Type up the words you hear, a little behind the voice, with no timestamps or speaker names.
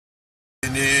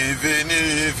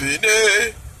venez,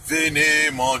 venez, venez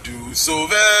mon doux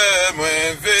sauveur, moi,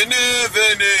 venez,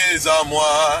 venez à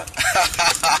moi.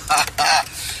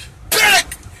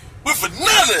 Back with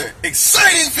another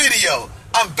exciting video.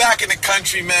 I'm back in the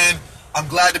country, man. I'm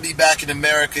glad to be back in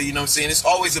America, you know what I'm saying? It's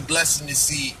always a blessing to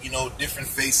see, you know, different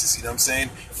faces, you know what I'm saying,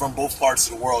 from both parts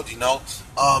of the world, you know?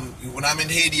 When I'm in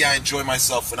Haiti, I enjoy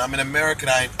myself. When I'm in America,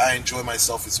 I enjoy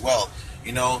myself as well,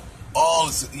 you know? All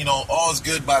is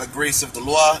good by the grace of the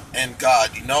Lord and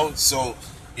God, you know? So,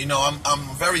 you know,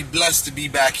 I'm very blessed to be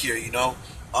back here, you know?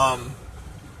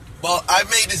 Well, I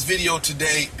made this video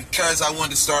today because I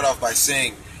wanted to start off by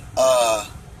saying,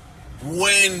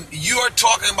 when you are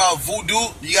talking about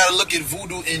voodoo, you got to look at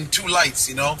voodoo in two lights,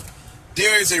 you know.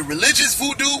 There is a religious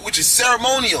voodoo, which is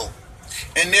ceremonial.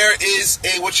 And there is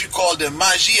a what you call the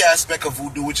magie aspect of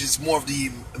voodoo, which is more of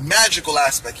the magical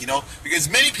aspect, you know. Because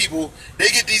many people, they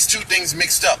get these two things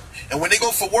mixed up. And when they go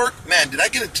for work, man, did I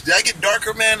get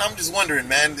darker, man? I'm just wondering,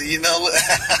 man, you know.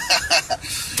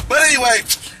 But anyway,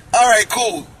 all right,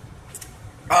 cool.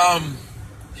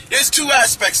 There's two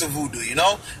aspects of voodoo, you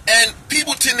know, and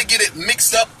people tend to get it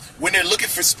mixed up when they're looking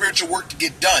for spiritual work to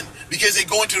get done because they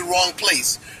go into the wrong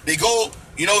place. They go,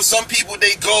 you know, some people,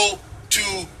 they go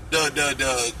to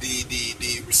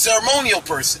the ceremonial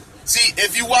person. See,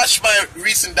 if you watch my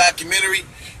recent documentary,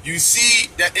 you see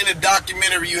that in the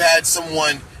documentary you had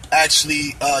someone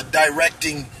actually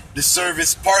directing the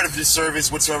service, part of the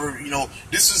service, whatsoever, you know.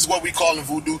 This is what we call in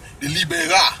voodoo the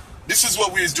libera. This is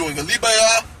what we was doing. The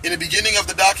libera in the beginning of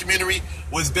the documentary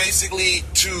was basically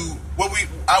to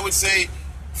I would say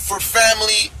for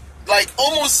family, like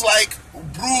almost like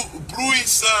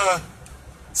Bruce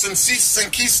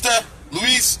Sankista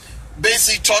Luis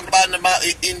basically talked about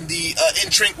in the In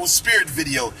Tranquil Spirit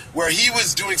video, where he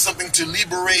was doing something to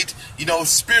liberate, you know,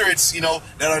 spirits, you know,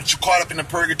 that are caught up in the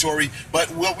purgatory. But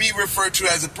what we refer to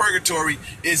as a purgatory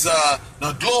is the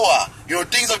gloa, you know,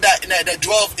 things of that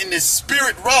dwell in the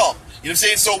spirit realm. You know what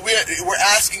I'm saying? So we're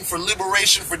asking for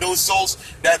liberation for those souls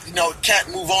that, you know, can't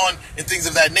move on and things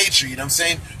of that nature. You know what I'm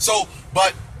saying? So,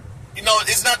 but you know,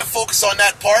 it's not the focus on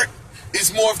that part.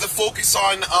 It's more of the focus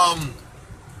on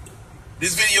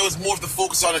this video is more of the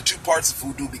focus on the two parts of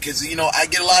voodoo, because, you know, I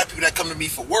get a lot of people that come to me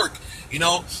for work, you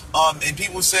know, and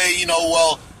people say, you know,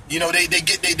 well, you know, they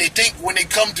think when they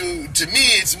come to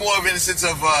me, it's more of in a sense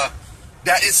of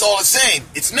that it's all the same.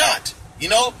 It's not, you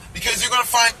know, because you're gonna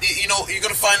find, you know, you're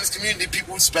gonna find in this community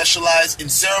people who specialize in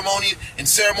ceremony, and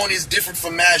ceremony is different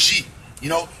from magie. You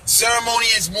know, ceremony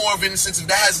is more of in the sense of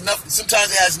that has nothing. Sometimes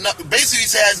it has nothing. Basically,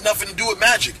 it has nothing to do with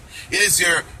magic. It is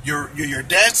your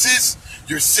dances,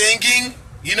 your singing,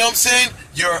 you know what I'm saying?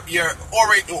 Your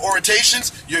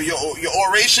orations, your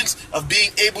orations of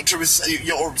being able to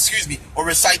or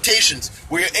recitations,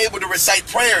 where you're able to recite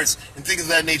prayers and things of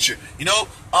that nature. You know,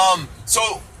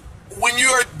 so when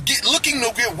you're looking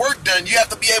to get work done, you have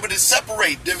to be able to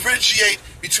separate, differentiate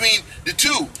between the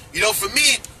two. You know, for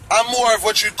me, I'm more of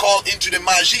what you'd call into the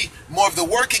magie, more of the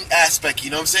working aspect, you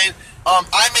know what I'm saying?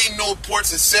 I may know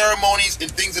parts of ceremonies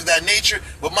and things of that nature,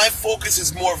 but my focus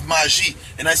is more of magie.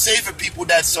 And I say for people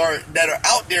that are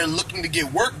out there looking to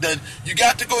get work done, you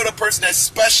got to go to a person that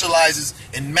specializes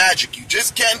in magic. You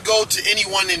just can't go to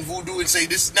anyone in voodoo and say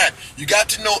this and that. You got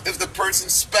to know if the person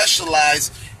specializes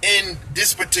in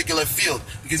this particular field.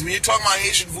 Because when you're talking about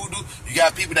Haitian voodoo, you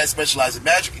got people that specialize in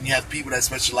magic, and you have people that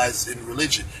specialize in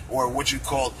religion, or what you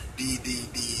call the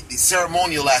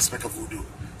ceremonial aspect of voodoo.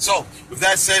 So, with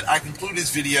that said, I conclude this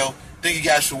video. Thank you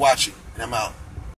guys for watching, and I'm out.